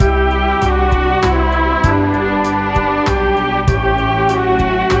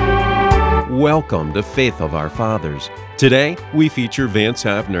Welcome to Faith of Our Fathers. Today, we feature Vance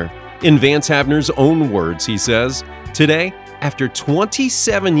Havner. In Vance Havner's own words, he says, "Today, after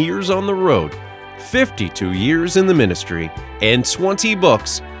 27 years on the road, 52 years in the ministry, and 20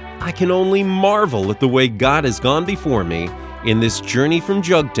 books, I can only marvel at the way God has gone before me in this journey from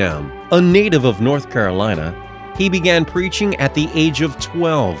Jugtown." A native of North Carolina, he began preaching at the age of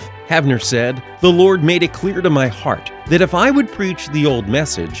 12. Havner said, "The Lord made it clear to my heart that if I would preach the old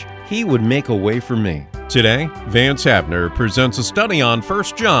message, He would make a way for me." Today, Vance Havner presents a study on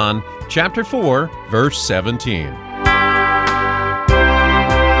 1 John chapter 4, verse 17.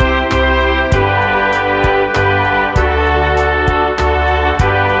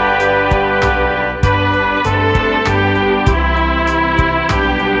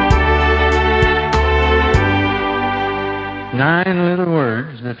 Nine little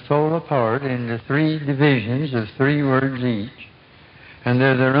words that fall apart into three divisions of 3 words each. And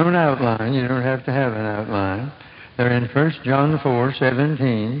they're their own outline. You don't have to have an outline. They're in 1 John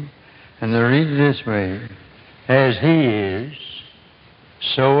 4:17, and they read this way: "As He is,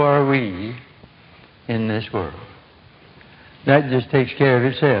 so are we in this world." That just takes care of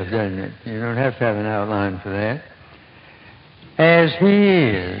itself, doesn't it? You don't have to have an outline for that. As He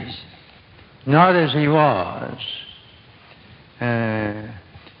is, not as He was.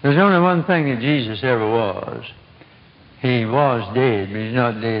 There's only one thing that Jesus ever was. He was dead, but He's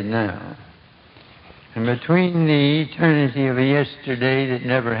not dead now. And between the eternity of a yesterday that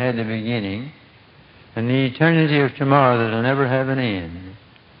never had a beginning and the eternity of tomorrow that will never have an end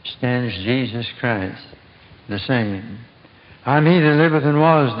stands Jesus Christ, the same. "I'm He that liveth and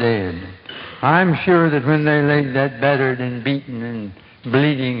was dead." I'm sure that when they laid that battered and beaten and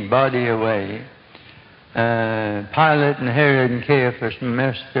bleeding body away, Pilate and Herod and Caiaphas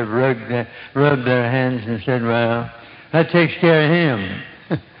must have rubbed their hands and said, "Well, that takes care of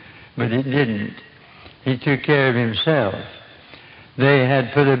Him." But it didn't. He took care of Himself. They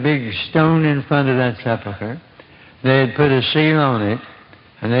had put a big stone in front of that sepulchre. They had put a seal on it,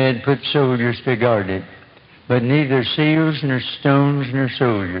 and they had put soldiers to guard it. But neither seals nor stones nor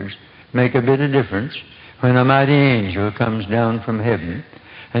soldiers make a bit of difference when a mighty angel comes down from heaven.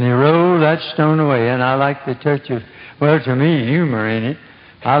 And he rolled that stone away, and I like the touch of, well, to me, humor in it.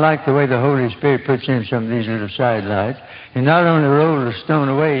 I like the way the Holy Spirit puts in some of these little sidelights. He not only rolled the stone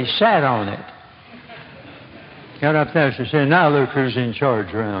away, He sat on it. Got up there and said, "Now look who's in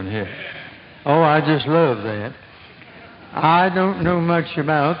charge around here." Oh, I just love that. I don't know much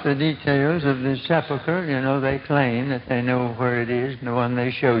about the details of the sepulchre. You know, they claim that they know where it is, and the one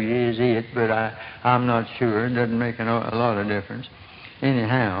they show you is it, but I'm not sure. It doesn't make a lot of difference.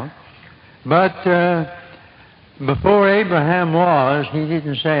 Anyhow, but before Abraham was, he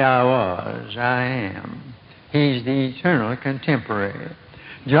didn't say "I was," "I am." He's the eternal contemporary.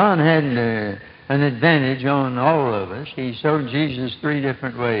 John had an advantage on all of us. He saw Jesus 3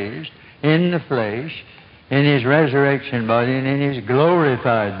 different ways: in the flesh, in His resurrection body, and in His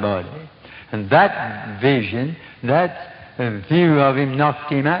glorified body. And that vision, that view of Him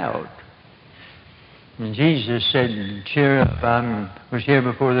knocked him out. And Jesus said, "Cheer up, I was here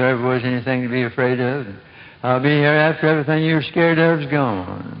before there ever was anything to be afraid of. I'll be here after everything you're scared of is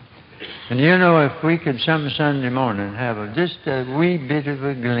gone." And you know, if we could some Sunday morning have just a wee bit of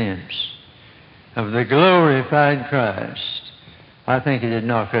a glimpse of the glorified Christ, I think it'd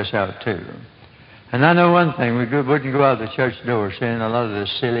knock us out too. And I know one thing, we wouldn't go out the church door saying a lot of the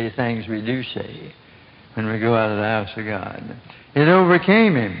silly things we do say when we go out of the house of God. It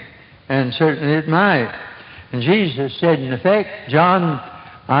overcame Him. And certainly it might. And Jesus said, in effect, "John,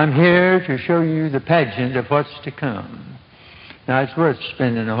 I'm here to show you the pageant of what's to come." Now, it's worth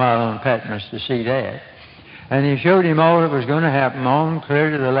spending a while on Patmos to see that. And He showed him all that was going to happen, on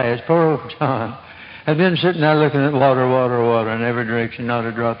clear to the last. Poor old John had been sitting there looking at water, water, water in every direction, not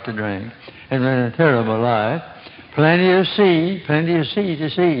a drop to drink. And been a terrible life. Plenty of sea to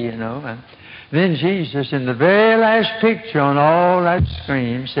see, you know. And then Jesus, in the very last picture on all that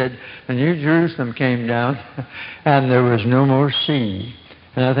screen, said, "The New Jerusalem came down, and there was no more sea."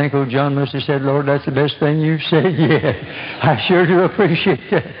 And I think old John must have said, "Lord, that's the best thing you've said yet. I sure do appreciate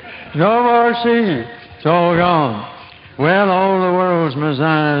that. No more sea. It's all gone." Well, all the world's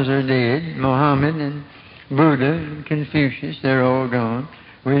messiahs are dead. Mohammed and Buddha and Confucius, they're all gone.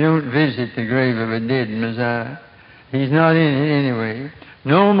 We don't visit the grave of a dead Messiah. He's not in it anyway.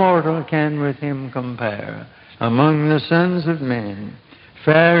 No mortal can with Him compare. Among the sons of men,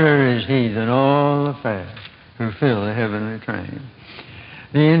 fairer is He than all the fair who fill the heavenly train.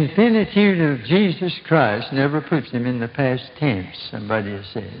 The infinitude of Jesus Christ never puts Him in the past tense, somebody has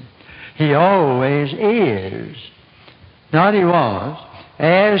said. He always is. Not He was.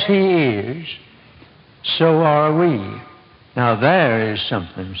 As He is, so are we. Now there is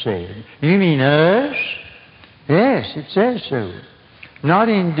something said. You mean us? Yes, it says so. Not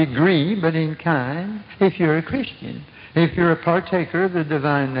in degree, but in kind, if you're a Christian. If you're a partaker of the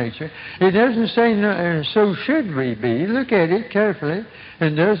divine nature. It doesn't say, no, so should we be. Look at it carefully.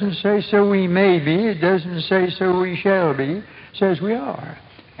 It doesn't say, so we may be. It doesn't say, so we shall be. It says we are.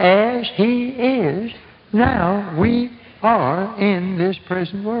 As He is, now we are in this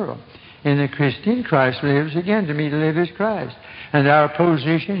present world. In the Christian, Christ lives again. To me, to live is Christ. And our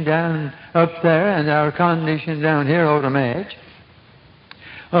position down up there and our condition down here ought to match.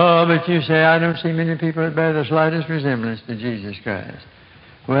 Oh, but you say, I don't see many people that bear the slightest resemblance to Jesus Christ.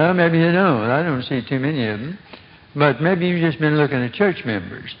 Well, maybe you don't. I don't see too many of them. But maybe you've just been looking at church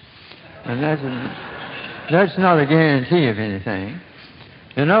members. And that's not a guarantee of anything.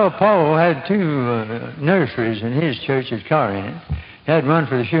 You know, Paul had two nurseries in his church at Corinth. He had one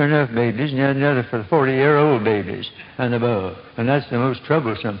for the sure enough babies, and he had another for the 40-year-old babies and above. And that's the most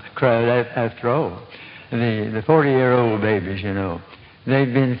troublesome crowd after all. The 40-year-old babies, you know.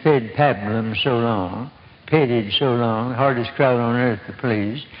 They've been fed pablum so long, petted so long, hardest crowd on earth to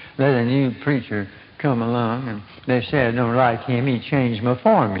please. Let a new preacher come along, and they say, I don't like him, he changed my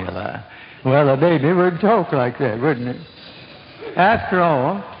formula. Well, a baby would talk like that, wouldn't it? After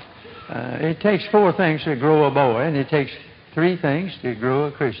all, it takes 4 things to grow a boy, and it takes 3 things to grow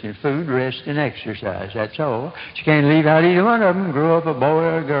a Christian. Food, rest, and exercise. That's all. You can't leave out either one of them. Grow up a boy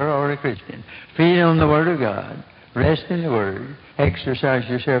or a girl or a Christian. Feed on the Word of God. Rest in the Word. Exercise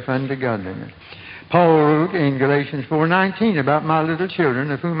yourself unto godliness. Paul wrote in Galatians 4:19 about my little children,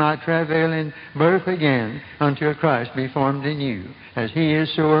 of whom I travail in birth again, until Christ be formed in you. As He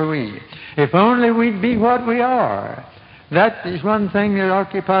is, so are we. If only we'd be what we are. That is one thing that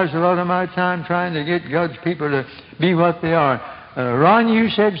occupies a lot of my time, trying to get God's people to be what they are. Ron, you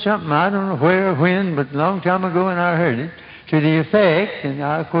said something, I don't know where or when, but a long time ago, and I heard it, to the effect, and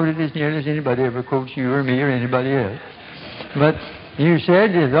I quote it as nearly as anybody ever quotes you or me or anybody else. But you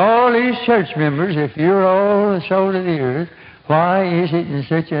said that all these church members, if you're all the salt of the earth, why is it in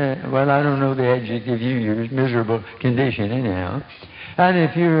such a, well, I don't know the adjective you use, miserable condition anyhow. And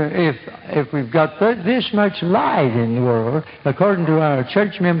if we've got this much light in the world, according to our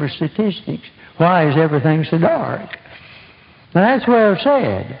church member statistics, why is everything so dark? Now that's well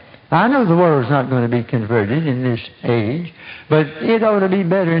said. I know the world's not going to be converted in this age, but it ought to be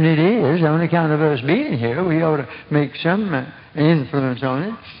better than it is. On account of us being here, we ought to make some influence on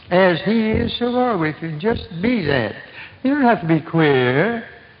it. As He is, so are we. If you just be that. You don't have to be queer.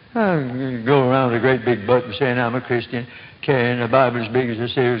 You go around with a great big button saying, I'm a Christian, carrying a Bible as big as a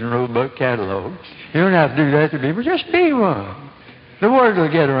Sears and Roebuck catalog. You don't have to do that to people. Just be one. The word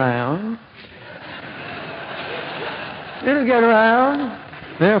will get around. It'll get around.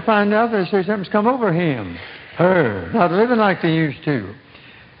 They'll find out, they'll say something's come over him, her, not living like they used to.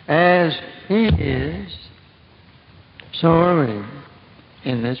 As He is, so are we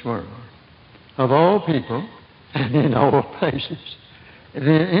in this world. Of all people and in all places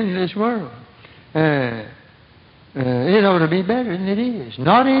in this world. It ought to be better than it is.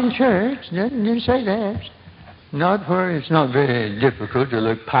 Not in church, didn't say that. Not where it's not very difficult to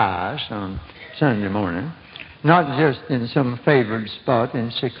look pious on Sunday morning. Not just in some favored spot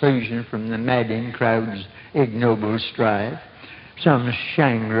in seclusion from the madding crowd's ignoble strife. Some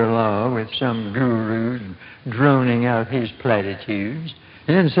Shangri-La with some guru droning out his platitudes.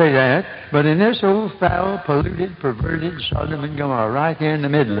 He didn't say that, but in this old foul, polluted, perverted Sodom and Gomorrah, right here in the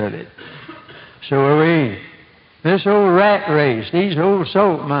middle of it. So are we. This old rat race, these old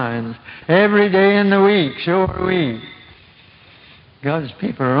salt mines, every day in the week, so are we. God's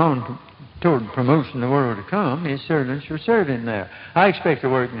people are on toward promoting the world to come. His servants are serving there. I expect to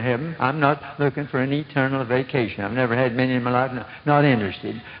work in heaven. I'm not looking for an eternal vacation. I've never had many in my life. Not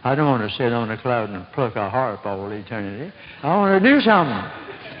interested. I don't want to sit on a cloud and pluck a harp all eternity. I want to do something.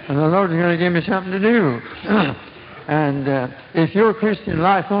 And the Lord is going to give me something to do. And if your Christian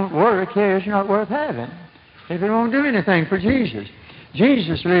life won't work, it's not worth having. If it won't do anything for Jesus.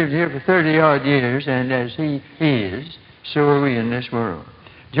 Jesus lived here for 30-odd years, and as He is, so are we in this world.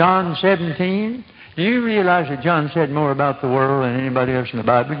 John 17, do you realize that John said more about the world than anybody else in the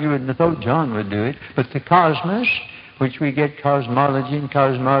Bible? You wouldn't have thought John would do it. But the cosmos, which we get cosmology and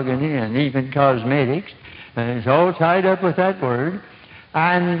cosmogony and even cosmetics, it's all tied up with that word.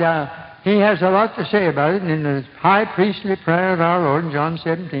 And he has a lot to say about it. And in the high priestly prayer of our Lord in John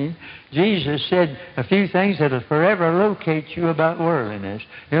 17, Jesus said a few things that will forever locate you about worldliness.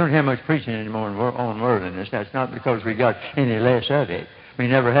 You don't hear much preaching anymore on worldliness. That's not because we got any less of it. We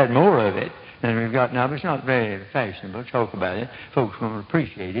never had more of it. than we've got now. But it's not very fashionable to talk about it. Folks won't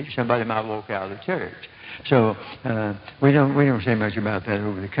appreciate it. Somebody might walk out of the church. So we don't say much about that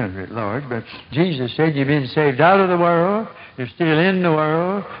over the country at large. But Jesus said, you've been saved out of the world. You're still in the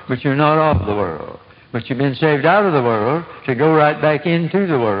world, but you're not of the world. But you've been saved out of the world to go right back into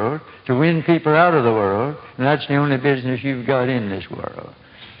the world, to win people out of the world, and that's the only business you've got in this world.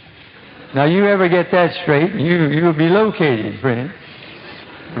 Now, you ever get that straight, you'll be located, friend.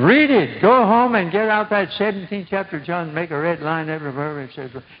 Read it. Go home and get out that 17th chapter of John, make a red line everywhere where it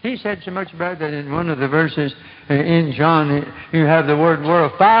says. He said so much about that in one of the verses in John. You have the word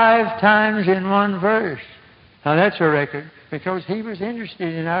world 5 times in one verse. Now, that's a record, because he was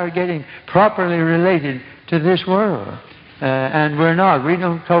interested in our getting properly related to this world. And we're not. We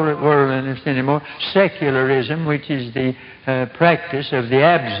don't call it worldliness anymore. Secularism, which is the practice of the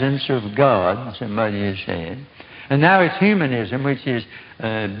absence of God, somebody is saying. And now it's humanism, which is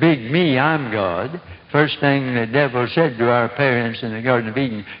big me, I'm God. First thing the devil said to our parents in the Garden of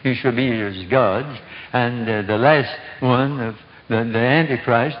Eden, you shall be as gods. And the last one of the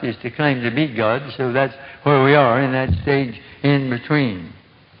Antichrist is to claim to be God, so that's where we are in that stage in between.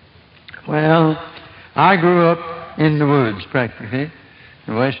 Well, I grew up in the woods, practically,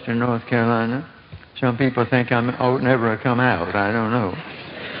 in western North Carolina. Some people think I never come out. I don't know.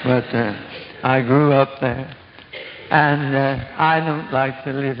 But I grew up there. And I don't like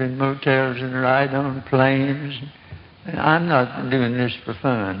to live in motels and ride on planes. I'm not doing this for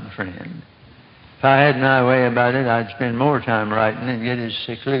fun, friend. If I had my way about it, I'd spend more time writing and get as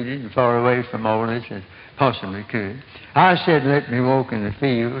secluded and far away from all this as possibly could. I said, let me walk in the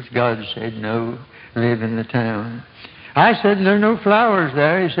fields. God said, no, live in the town. I said, there are no flowers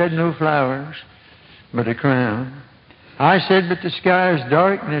there. He said, no flowers, but a crown. I said, but the sky is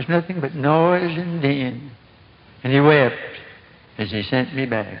dark and there's nothing but noise and din. And he wept as he sent me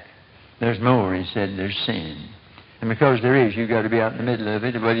back. There's more, he said, there's sin. And because there is, you've got to be out in the middle of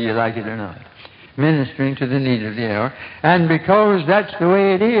it, whether you like it or not. Ministering to the need of the hour. And because that's the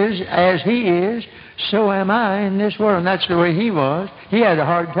way it is, as he is, so am I in this world. And that's the way he was. He had a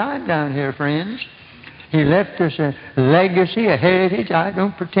hard time down here, friends. He left us a legacy, a heritage. I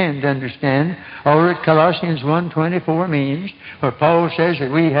don't pretend to understand all that Colossians 1:24 means, where Paul says that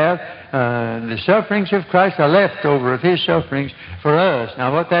we have the sufferings of Christ, a leftover of his sufferings for us.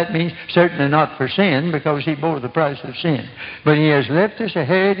 Now, what that means, certainly not for sin, because he bore the price of sin. But he has left us a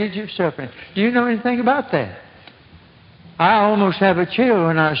heritage of suffering. Do you know anything about that? I almost have a chill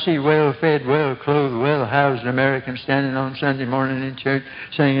when I see well-fed, well-clothed, well-housed Americans standing on Sunday morning in church,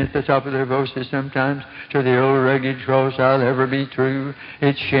 singing at the top of their voices sometimes, to the old rugged cross I'll ever be true,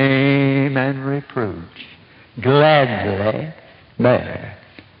 its shame and reproach gladly bear.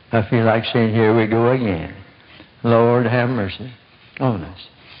 I feel like saying, here we go again. Lord, have mercy on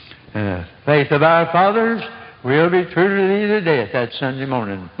us. Faith of our fathers will be true to thee to death. That's Sunday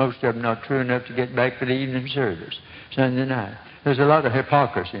morning. Most of them not true enough to get back for the evening service. Sunday night. There's a lot of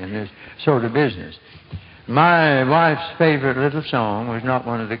hypocrisy in this sort of business. My wife's favorite little song was not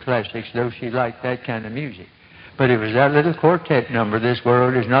one of the classics, though she liked that kind of music. But it was that little quartet number, This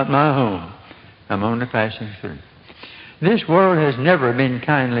World Is Not My Home. I'm only passing through. This world has never been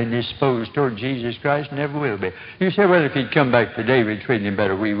kindly disposed toward Jesus Christ, never will be. You say, well, if he'd come back today, we'd treat him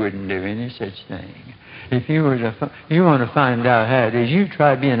better. We wouldn't do any such thing. If you want to find out how it is, you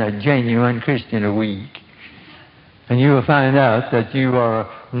try being a genuine Christian a week. And you will find out that you are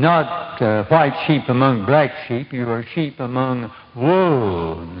not white sheep among black sheep. You are sheep among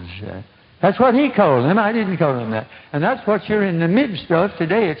wolves. That's what he called them. I didn't call them that. And that's what you're in the midst of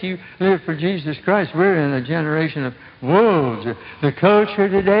today. If you live for Jesus Christ, we're in a generation of wolves. The culture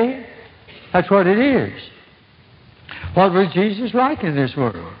today, that's what it is. What was Jesus like in this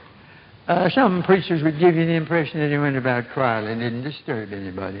world? Some preachers would give you the impression that he went about quietly and didn't disturb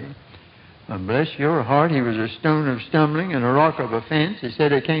anybody. Bless your heart, he was a stone of stumbling and a rock of offense. He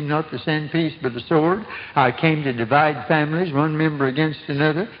said, I came not to send peace but the sword. I came to divide families, one member against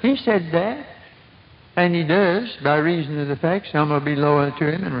another. He said that. And he does, by reason of the fact some will be loyal to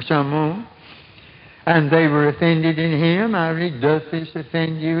him and some won't. And they were offended in him. I read, doth this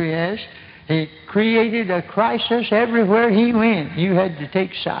offend you, he asked. He created a crisis everywhere he went. You had to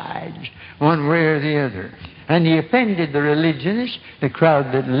take sides, one way or the other. And he offended the religionists, the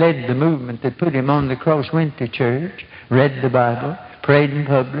crowd that led the movement that put him on the cross, went to church, read the Bible, prayed in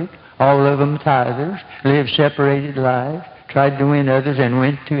public, all of them tithers, lived separated lives, tried to win others, and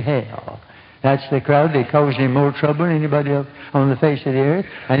went to hell. That's the crowd. They caused him more trouble than anybody else on the face of the earth.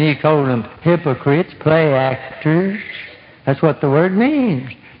 And he called them hypocrites, play actors. That's what the word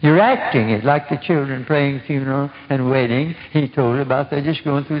means. You're acting it like the children playing funeral and wedding. He told about they're just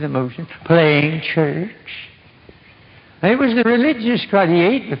going through the motion, playing church. It was the religious crowd. He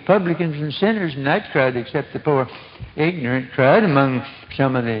ate with publicans and sinners in that crowd, except the poor ignorant crowd among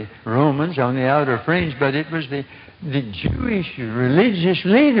some of the Romans on the outer fringe. But it was the Jewish religious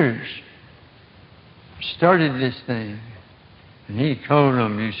leaders started this thing. And he told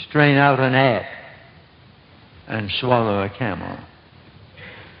them, you strain out an gnat and swallow a camel.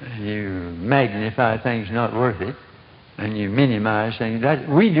 You magnify things not worth it, and you minimize things.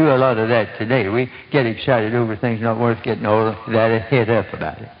 We do a lot of that today. We get excited over things not worth getting all that head up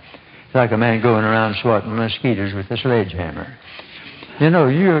about it. It's like a man going around swatting mosquitoes with a sledgehammer. You know,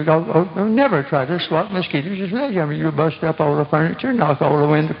 you never try to swat mosquitoes with a sledgehammer. You'll bust up all the furniture, knock all the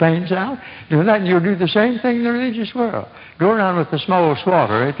window panes out. Do that, and you'll do the same thing in the religious world. Go around with a small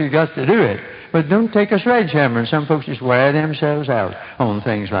swatter if you got to do it. But don't take a sledgehammer, and some folks just wear themselves out on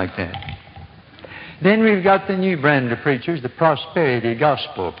things like that. Then we've got the new brand of preachers, the prosperity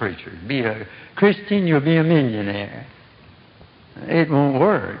gospel preachers. Be a Christian, you'll be a millionaire. It won't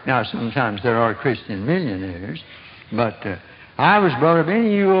work. Now, sometimes there are Christian millionaires, but I was brought up, any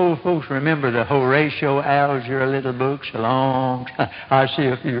of you old folks remember the Horatio Alger little books a long time? I see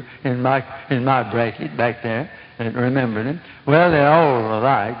a few in my bracket back there that remember them. Well, they're all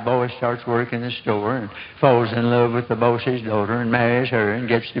alike. Boy starts work in the store and falls in love with the boss's daughter and marries her and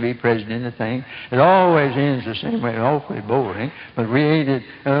gets to be president of the thing. It always ends the same way, awfully boring, but we ate it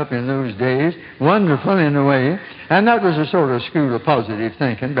up in those days. Wonderful in a way. And that was a sort of school of positive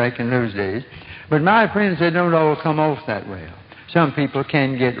thinking back in those days. But my friends, they don't all come off that well. Some people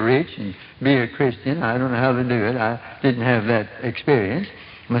can get rich and be a Christian. I don't know how to do it. I didn't have that experience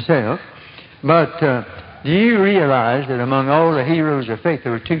myself. But do you realize that among all the heroes of faith,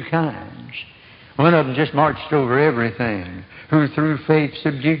 there were two kinds? One of them just marched over everything, who through faith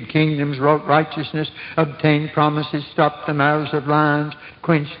subdued kingdoms, wrought righteousness, obtained promises, stopped the mouths of lions,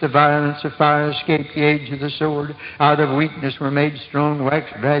 quenched the violence of fire, escaped the edge of the sword, out of weakness were made strong,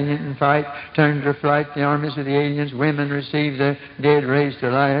 waxed valiant in fight, turned to flight the armies of the aliens, women received their dead raised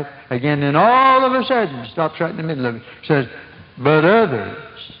to life. Again, then all of a sudden, stops right in the middle of it, says, but others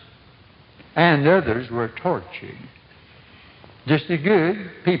were tortured. Just as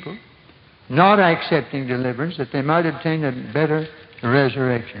good people, not accepting deliverance, that they might obtain a better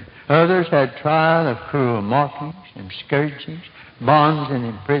resurrection. Others had trial of cruel mockings and scourgings, bonds and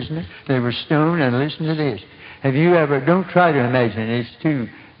imprisonment. They were stoned, and listen to this. Have you ever, don't try to imagine, it's too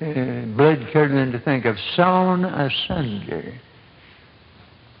blood-curdling to think of, sawn asunder.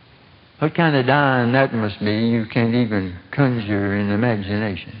 What kind of dying that must be, you can't even conjure in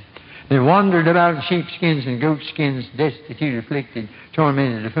imagination. They wandered about in sheepskins and goatskins, destitute, afflicted,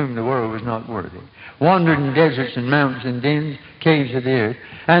 tormented, of whom the world was not worthy. Wandered in deserts and mountains and dens, caves of the earth.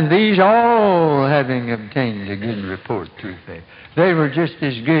 And these all having obtained a good report through faith. They were just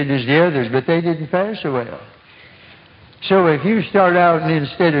as good as the others, but they didn't fare so well. So if you start out and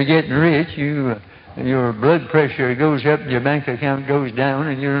instead of getting rich, your blood pressure goes up and your bank account goes down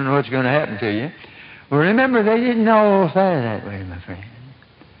and you don't know what's going to happen to you. Well, remember, they didn't all fare that way, my friend.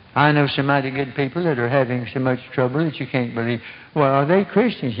 I know some mighty good people that are having so much trouble that you can't believe. Well, are they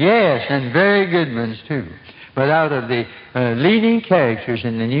Christians? Yes, and very good ones too. But out of the leading characters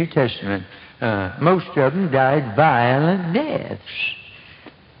in the New Testament, most of them died violent deaths.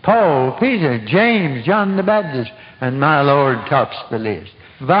 Paul, Peter, James, John the Baptist, and my Lord tops the list.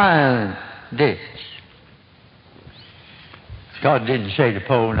 Violent deaths. God didn't say to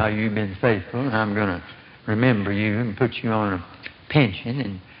Paul, now you've been faithful, and I'm going to remember you and put you on a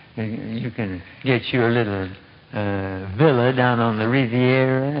pension, and you can get you a little villa down on the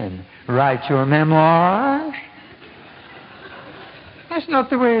Riviera and write your memoirs. That's not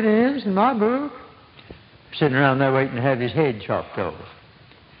the way it is in my book. Sitting around there waiting to have his head chopped off.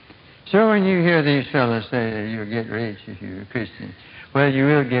 So when you hear these fellows say that you'll get rich if you're a Christian, well, you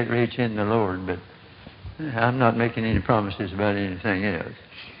will get rich in the Lord, but I'm not making any promises about anything else.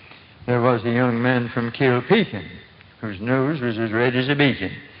 There was a young man from Kilpeakin whose nose was as red as a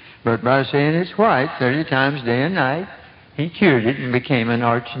beacon. But by saying it's white 30 times day and night, he cured it and became an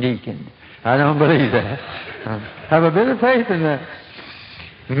archdeacon. I don't believe that. Have a bit of faith in that.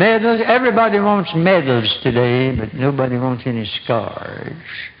 Medals. Everybody wants medals today, but nobody wants any scars.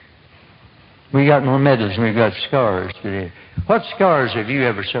 We got more medals than we've got scars today. What scars have you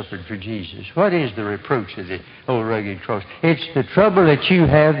ever suffered for Jesus? What is the reproach of the old rugged cross? It's the trouble that you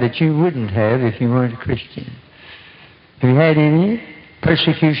have that you wouldn't have if you weren't a Christian. Have you had any?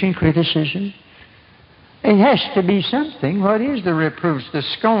 Persecution, criticism? It has to be something. What is the reproach? The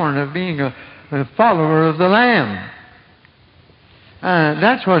scorn of being a follower of the Lamb.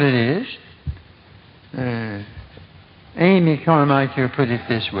 That's what it is. Amy Carmichael put it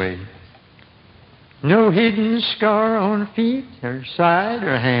this way. No hidden scar on feet or side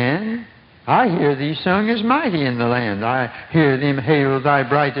or hand. I hear thee sung as mighty in the land. I hear them hail thy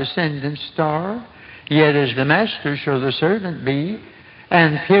bright ascendant star. Yet as the master shall the servant be,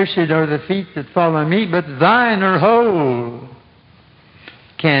 and pierced are the feet that follow me, but thine are whole.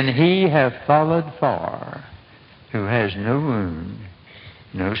 Can he have followed far who has no wound,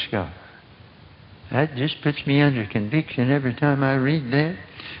 no scar? That just puts me under conviction every time I read that.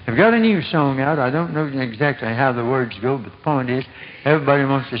 I've got a new song out. I don't know exactly how the words go, but the point is, everybody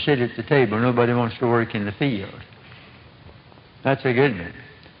wants to sit at the table. Nobody wants to work in the field. That's a good one.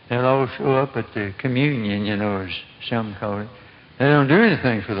 They'll all show up at the communion, as some call it. They don't do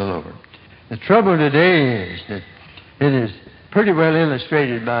anything for the Lord. The trouble today is that it is pretty well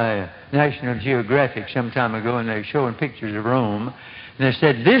illustrated by National Geographic some time ago, and they're showing pictures of Rome. And they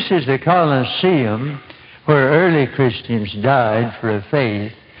said, this is the Colosseum where early Christians died for a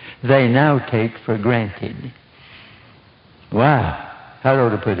faith they now take for granted. Wow. That ought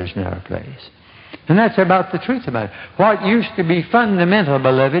to put us in our place. And that's about the truth about it. What used to be fundamental,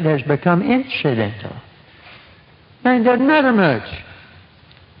 beloved, has become incidental. And it doesn't matter much.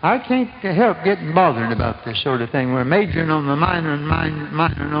 I can't help getting bothered about this sort of thing. We're majoring on the minor and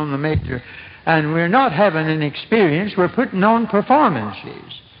minoring on the major. And we're not having an experience. We're putting on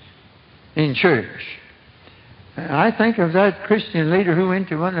performances in church. I think of that Christian leader who went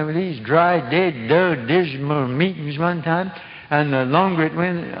to one of these dry, dead, dull, dismal meetings one time, and the longer it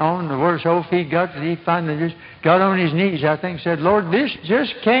went on, the worse off he got, that he finally just got on his knees, I think, said, Lord, this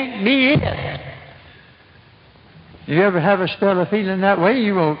just can't be it. You ever have a spell of feeling that way?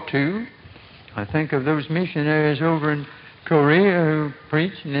 You ought to. I think of those missionaries over in Korea who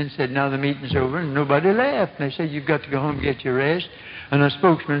preached and then said, now the meeting's over, and nobody left. And they said, you've got to go home and get your rest. And a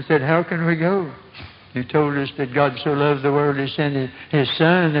spokesman said, how can we go? You told us that God so loved the world He sent His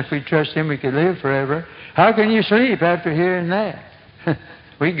Son, and if we trust Him we could live forever. How can you sleep after hearing that?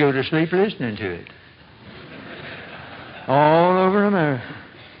 We go to sleep listening to it. All over America.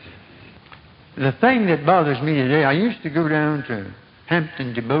 The thing that bothers me today, I used to go down to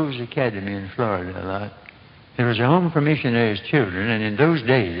Hampton DeBoe's Academy in Florida a lot. It was a home for missionaries' children, and in those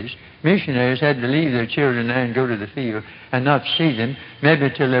days, missionaries had to leave their children there and go to the field and not see them maybe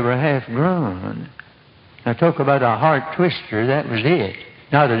till they were half grown. Now, talk about a heart twister, that was it.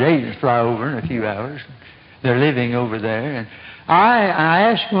 Now, today, you fly over in a few hours. They're living over there. And I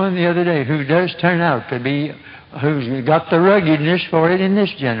asked one the other day who does turn out to be, who's got the ruggedness for it in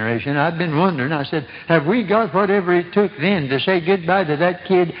this generation. I've been wondering. I said, have we got whatever it took then to say goodbye to that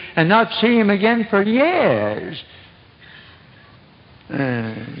kid and not see him again for years?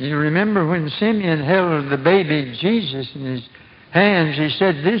 You remember when Simeon held the baby Jesus in his hands, he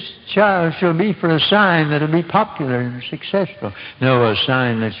said, this child shall be for a sign that will be popular and successful. No, a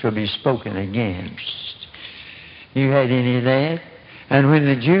sign that shall be spoken against. You had any of that? And when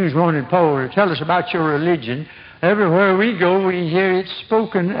the Jews wanted Paul to tell us about your religion, everywhere we go, we hear it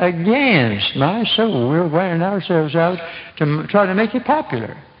spoken against. My soul, we're wearing ourselves out to try to make it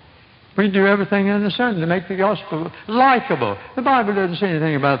popular. We do everything under the sun to make the gospel likable. The Bible doesn't say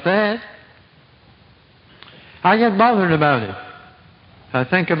anything about that. I get bothered about it. I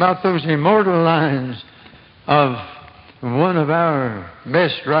think about those immortal lines of one of our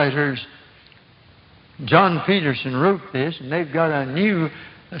best writers. John Peterson wrote this, and they've got a new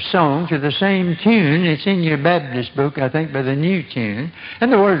song to the same tune. It's in your Baptist book, I think, by the new tune.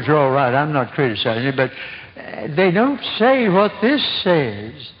 And the words are all right. I'm not criticizing it, but they don't say what this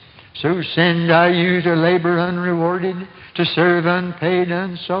says. So send I you to labor unrewarded, to serve unpaid,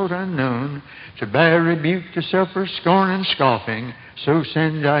 unsought, unknown, to bear rebuke, to suffer scorn and scoffing. So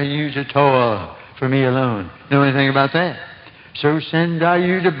send I you to toil for me alone. Know anything about that? So send I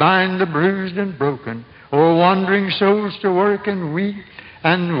you to bind the bruised and broken, or wandering souls to work and weep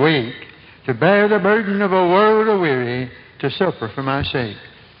and wake, to bear the burden of a world aweary, to suffer for my sake.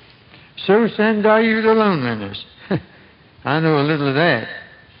 So send I you to loneliness. I know a little of that.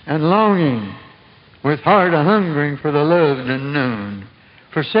 And longing, with heart a-hungering for the loved and known,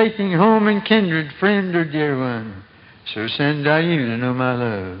 forsaking home and kindred, friend or dear one. So send I you to know my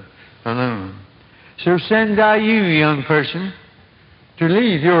love alone. So send I you, young person, to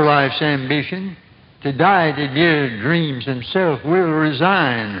leave your life's ambition, to die to dear dreams and self-will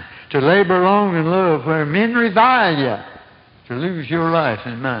resign, to labor long in love where men revile you, to lose your life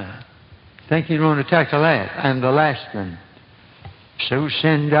and mine. Think you'd want to tackle that. And the last one. So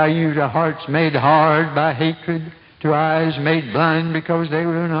send I you to hearts made hard by hatred, to eyes made blind because they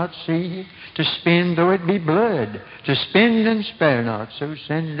will not see, to spend though it be blood, to spend and spare not, so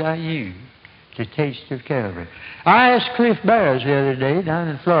send I you to taste of Calvary. I asked Cliff Barrows the other day down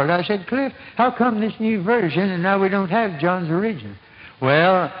in Florida, I said, Cliff, how come this new version and now we don't have John's original?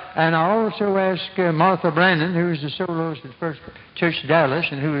 Well, and I also asked Martha Brandon, who was the soloist at First Church Dallas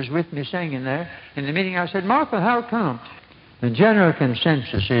and who was with me singing there in the meeting, I said, Martha, how come? The general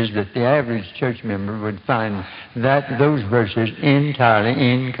consensus is that the average church member would find that those verses entirely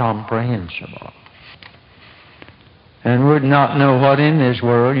incomprehensible and would not know what in this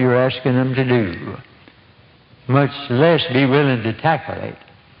world you're asking them to do, much less be willing to tackle it.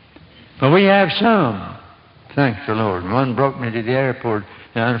 But we have some, thank the Lord. One brought me to the airport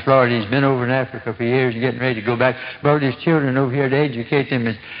down in Florida. He's been over in Africa for years and getting ready to go back. Brought his children over here to educate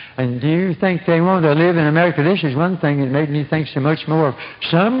them. And do you think they want to live in America? This is one thing that made me think so much more of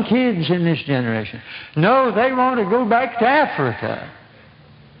some kids in this generation. No, they want to go back to Africa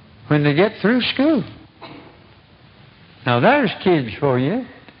when they get through school. Now, there's kids for you.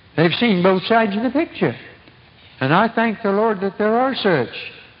 They've seen both sides of the picture. And I thank the Lord that there are such.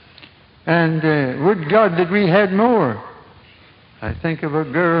 And would God that we had more. I think of a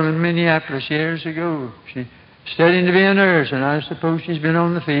girl in Minneapolis years ago. She studying to be a nurse, and I suppose she's been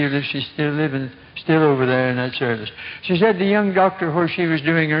on the field if she's still living, still over there in that service. She said the young doctor where she was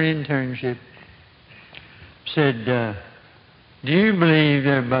doing her internship said, do you believe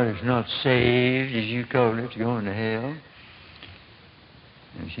everybody's not saved, as you call it, going to hell?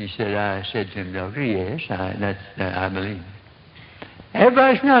 And she said, I said to him, Doctor, yes, I believe.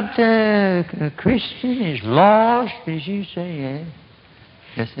 Everybody's not a Christian, is lost, as you say, yes.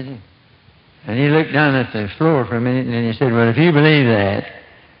 Yes, it is. And he looked down at the floor for a minute, and then he said, well, if you believe that,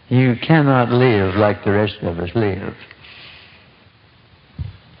 you cannot live like the rest of us live.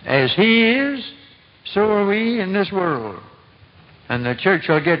 As he is, so are we in this world. And the church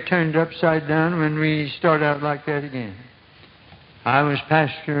will get turned upside down when we start out like that again. I was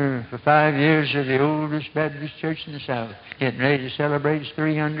pastor for 5 years of the oldest Baptist church in the South, getting ready to celebrate its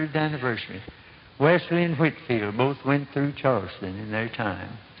 300th anniversary. Wesley and Whitfield both went through Charleston in their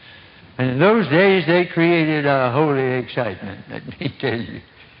time. And in those days, they created a holy excitement, let me tell you,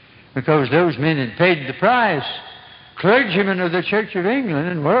 because those men had paid the price. Clergymen of the Church of England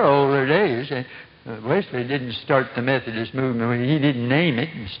in were older days. Wesley didn't start the Methodist movement. He didn't name it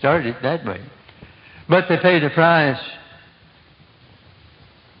and start it that way. But they paid a price.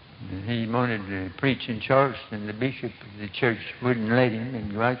 He wanted to preach in Charleston. The bishop of the church wouldn't let him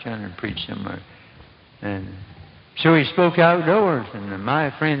and go out yonder and preach somewhere. And so he spoke outdoors. And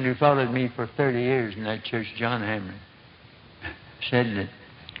my friend who followed me for 30 years in that church, John Hammer, said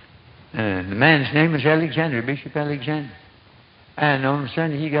that the man's name was Alexander, Bishop Alexander. And on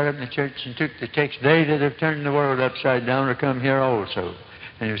Sunday he got up in the church and took the text, they that have turned the world upside down are come here also.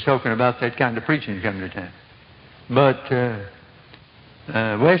 And he was talking about that kind of preaching coming to town. But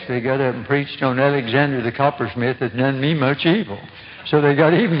Wesley got up and preached on Alexander the coppersmith that done me much evil. So they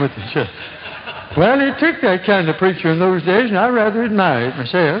got even with each other. Well, it took that kind of preacher in those days, and I rather admire it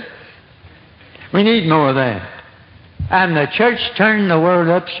myself. We need more of that. And the church turned the world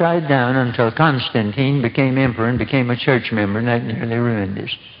upside down until Constantine became emperor and became a church member, and that nearly ruined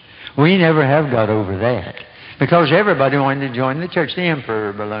us. We never have got over that, because everybody wanted to join the church. The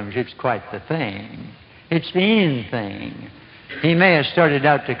emperor belongs. It's quite the thing. It's the in thing. He may have started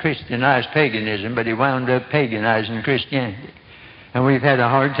out to Christianize paganism, but he wound up paganizing Christianity. And we've had a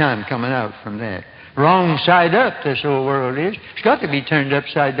hard time coming out from that. Wrong side up, this whole world is. It's got to be turned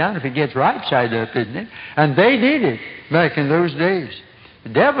upside down if it gets right side up, isn't it? And they did it back in those days. The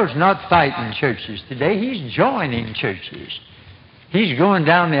devil's not fighting churches today. He's joining churches. He's going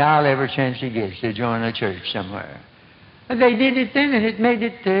down the aisle every chance he gets to join a church somewhere. And they did it then, and it made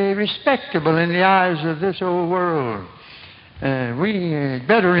it respectable in the eyes of this old world. We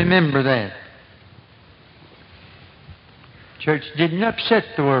better remember that. Church didn't upset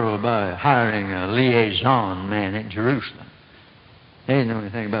the world by hiring a liaison man at Jerusalem. They didn't know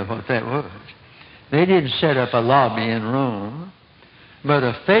anything about what that was. They didn't set up a lobby in Rome, but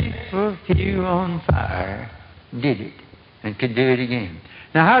a faithful few on fire did it and could do it again.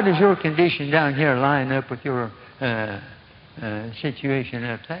 Now, how does your condition down here line up with your situation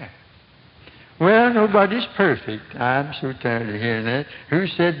up there? Well, nobody's perfect. I'm so tired of hearing that. Who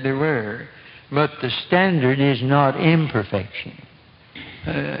said they were? But the standard is not imperfection.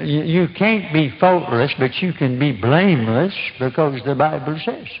 You can't be faultless, but you can be blameless because the Bible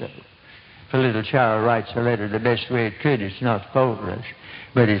says so. If a little child writes a letter the best way it could, it's not faultless,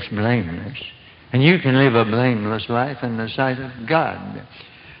 but it's blameless. And you can live a blameless life in the sight of God.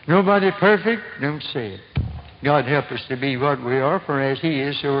 Nobody perfect, don't say it. God help us to be what we are, for as He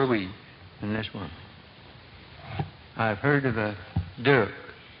is, so are we in this world. I've heard of a duck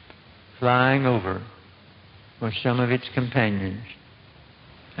flying over with some of its companions.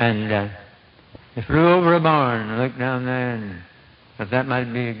 And they flew over a barn and looked down there and thought that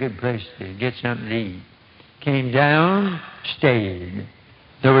might be a good place to get something to eat. Came down, stayed.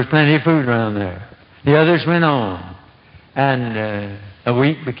 There was plenty of food around there. The others went on. And a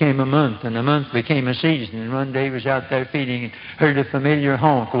week became a month, and a month became a season. And one day he was out there feeding and heard a familiar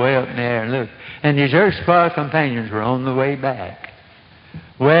honk way up in the air and looked. And his erstwhile companions were on the way back.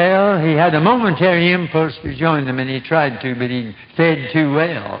 Well, he had a momentary impulse to join them, and he tried to, but he fed too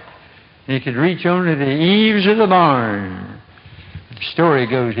well. He could reach only the eaves of the barn. The story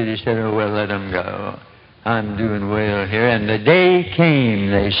goes that he said, oh, well, let them go. I'm doing well here. And the day came,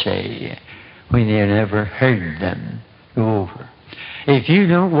 they say, when you never heard them go over. If you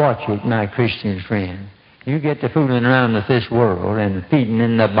don't watch it, my Christian friend, you get to fooling around with this world and feeding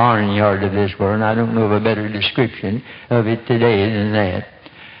in the barnyard of this world, and I don't know of a better description of it today than that.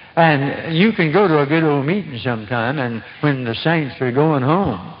 And you can go to a good old meeting sometime, and when the saints are going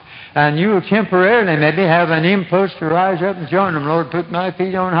home, and you will temporarily maybe have an impulse to rise up and join them. Lord, put my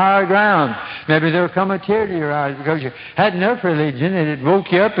feet on higher ground. Maybe there'll come a tear to your eyes because you had enough religion and it woke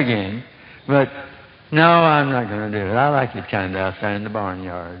you up again. But no, I'm not going to do it. I like it kind of out there in the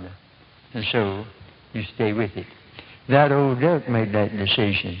barnyard. And so you stay with it. That old duck made that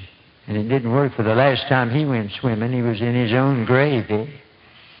decision, and it didn't work. For the last time he went swimming, he was in his own grave.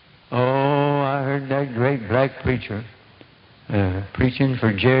 Oh, I heard that great black preacher preaching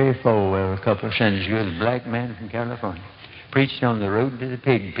for Jerry Falwell a couple of Sundays ago, the black man from California. Preached on the road to the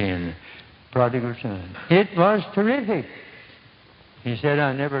pig pen, prodigal son. It was terrific. He said,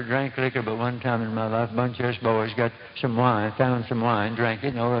 I never drank liquor but one time in my life. A bunch of us boys got some wine, found some wine, drank it,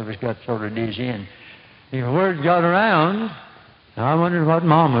 and all of us got sort of dizzy. And the word got around. I wondered what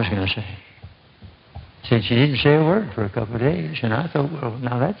Mom was going to say. Said she didn't say a word for a couple of days. And I thought, well,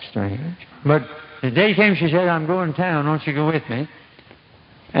 now that's strange. But the day came, she said, I'm going to town. Won't you go with me?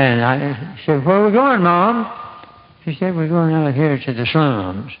 And I said, where are we going, Mom? She said, we're going out here to the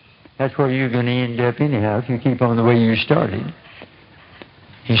slums. That's where you're going to end up anyhow if you keep on the way you started.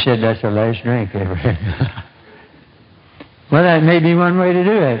 He said, that's the last drink I ever had. Well, that may be one way to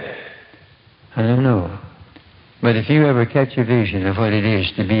do it. I don't know. But if you ever catch a vision of what it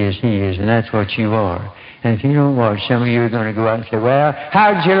is to be as He is, and that's what you are, and if you don't watch, some of you are going to go out and say, well,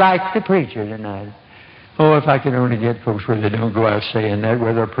 how'd you like the preacher tonight? Oh, if I could only get folks where they don't go out saying that,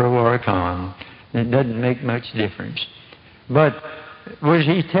 whether pro or a con. It doesn't make much difference. But was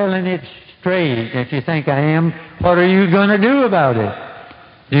he telling it straight? If you think I am, what are you going to do about it?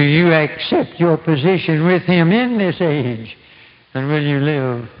 Do you accept your position with Him in this age? And will you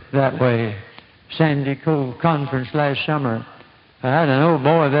live that way? Sandy Cove Conference last summer, I had an old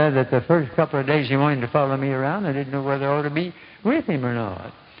boy there that the first couple of days he wanted to follow me around. I didn't know whether I ought to be with him or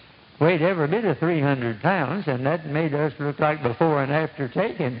not. Weighed every bit of 300 pounds, and that made us look like before and after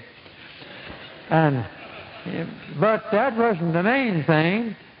taking. But that wasn't the main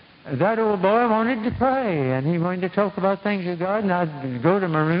thing. That old boy wanted to pray, and he wanted to talk about things of God, and I'd go to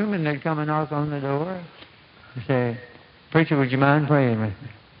my room, and they'd come and knock on the door and say, Preacher, would you mind praying with me?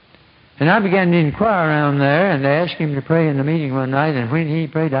 And I began to inquire around there, and they asked him to pray in the meeting one night, and when he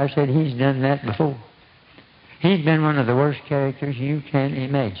prayed, I said, he's done that before. He'd been one of the worst characters you can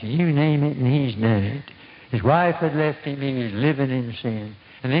imagine. You name it, and he's done it. His wife had left him, he was living in sin.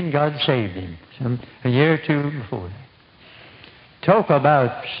 And then God saved him a year or two before that. Talk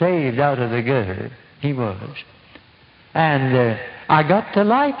about saved out of the gutter. He was. And I got to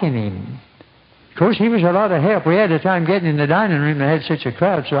liking him. Of course, he was a lot of help. We had a time getting in the dining room and had such a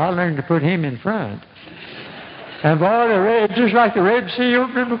crowd, so I learned to put him in front. And boy, just like the Red Sea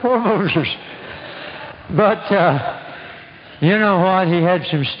opening before Moses. But you know what? He had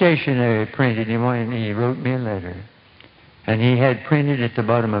some stationery printed. He wrote me a letter. And he had printed at the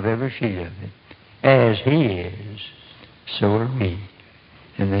bottom of every sheet of it, as He is, so are we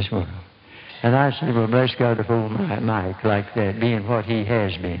in this world. And I said, well, bless God if old Mike like that, being what he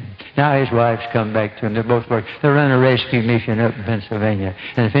has been. Now his wife's come back to him. They both work. They run a rescue mission up in Pennsylvania.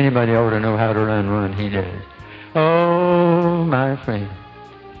 And if anybody ought to know how to run one, he does. Oh, my friend.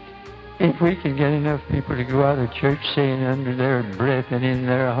 If we can get enough people to go out of church saying under their breath and in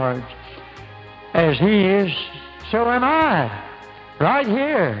their hearts, as He is, so am I. Right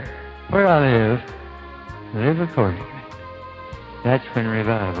here, where I live accordingly. That's when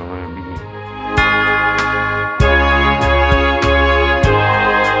revival will begin.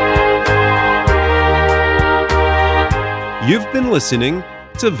 You've been listening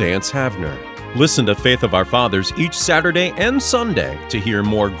to Vance Havner. Listen to Faith of Our Fathers each Saturday and Sunday to hear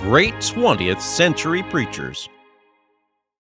more great 20th century preachers.